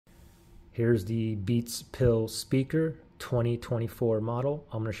Here's the Beats Pill speaker 2024 model.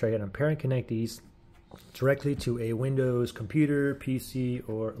 I'm going to show you how to pair and connect these directly to a Windows computer, PC,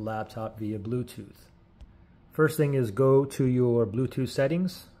 or laptop via Bluetooth. First thing is go to your Bluetooth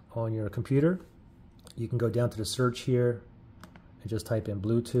settings on your computer. You can go down to the search here and just type in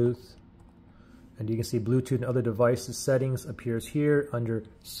Bluetooth. And you can see Bluetooth and other devices settings appears here under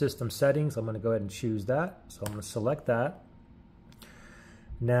system settings. I'm going to go ahead and choose that. So I'm going to select that.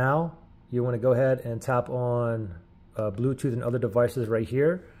 Now you want to go ahead and tap on Bluetooth and other devices right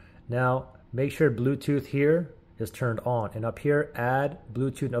here. Now make sure Bluetooth here is turned on, and up here add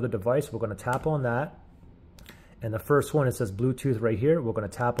Bluetooth and other device. We're going to tap on that, and the first one, it says Bluetooth right here. We're going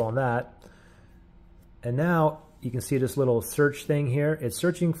to tap on that, and now you can see this little search thing here. It's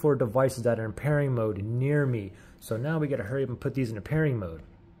searching for devices that are in pairing mode near me. So now we got to hurry up and put these into pairing mode.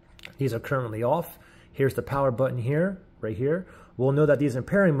 These are currently off. Here's the power button here, right here. We'll know that these are in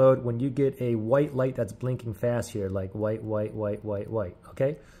pairing mode when you get a white light that's blinking fast here, like white, white, white, white, white,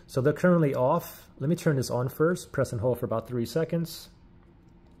 okay? So they're currently off. Let me turn this on first. Press and hold for about 3 seconds.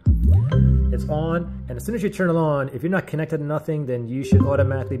 It's on, and as soon as you turn it on, if you're not connected to nothing, then you should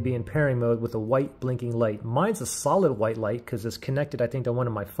automatically be in pairing mode with a white blinking light. Mine's a solid white light because it's connected, I think, to one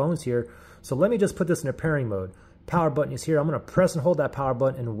of my phones here. So let me just put this in a pairing mode. Power button is here. I'm going to press and hold that power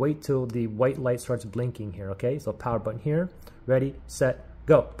button and wait till the white light starts blinking here, okay? So power button here. Ready, set,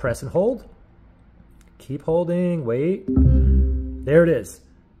 go. Press and hold. Keep holding, wait. There it is.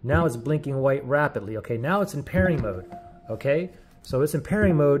 Now it's blinking white rapidly, okay? Now it's in pairing mode, okay? So it's in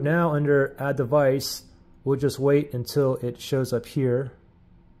pairing mode. Now under add device, we'll just wait until it shows up here.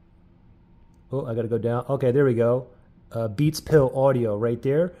 Oh, I got to go down. Okay, there we go. Beats Pill audio right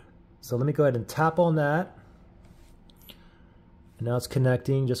there. So let me go ahead and tap on that. And now it's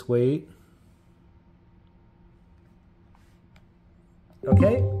connecting, just wait.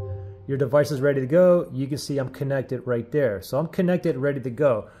 Okay, your device is ready to go. You can see I'm connected right there. So I'm connected, ready to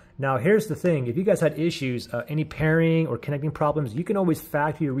go. Now here's the thing, if you guys had issues, any pairing or connecting problems, you can always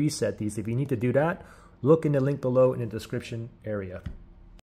factory reset these. If you need to do that, look in the link below in the description area.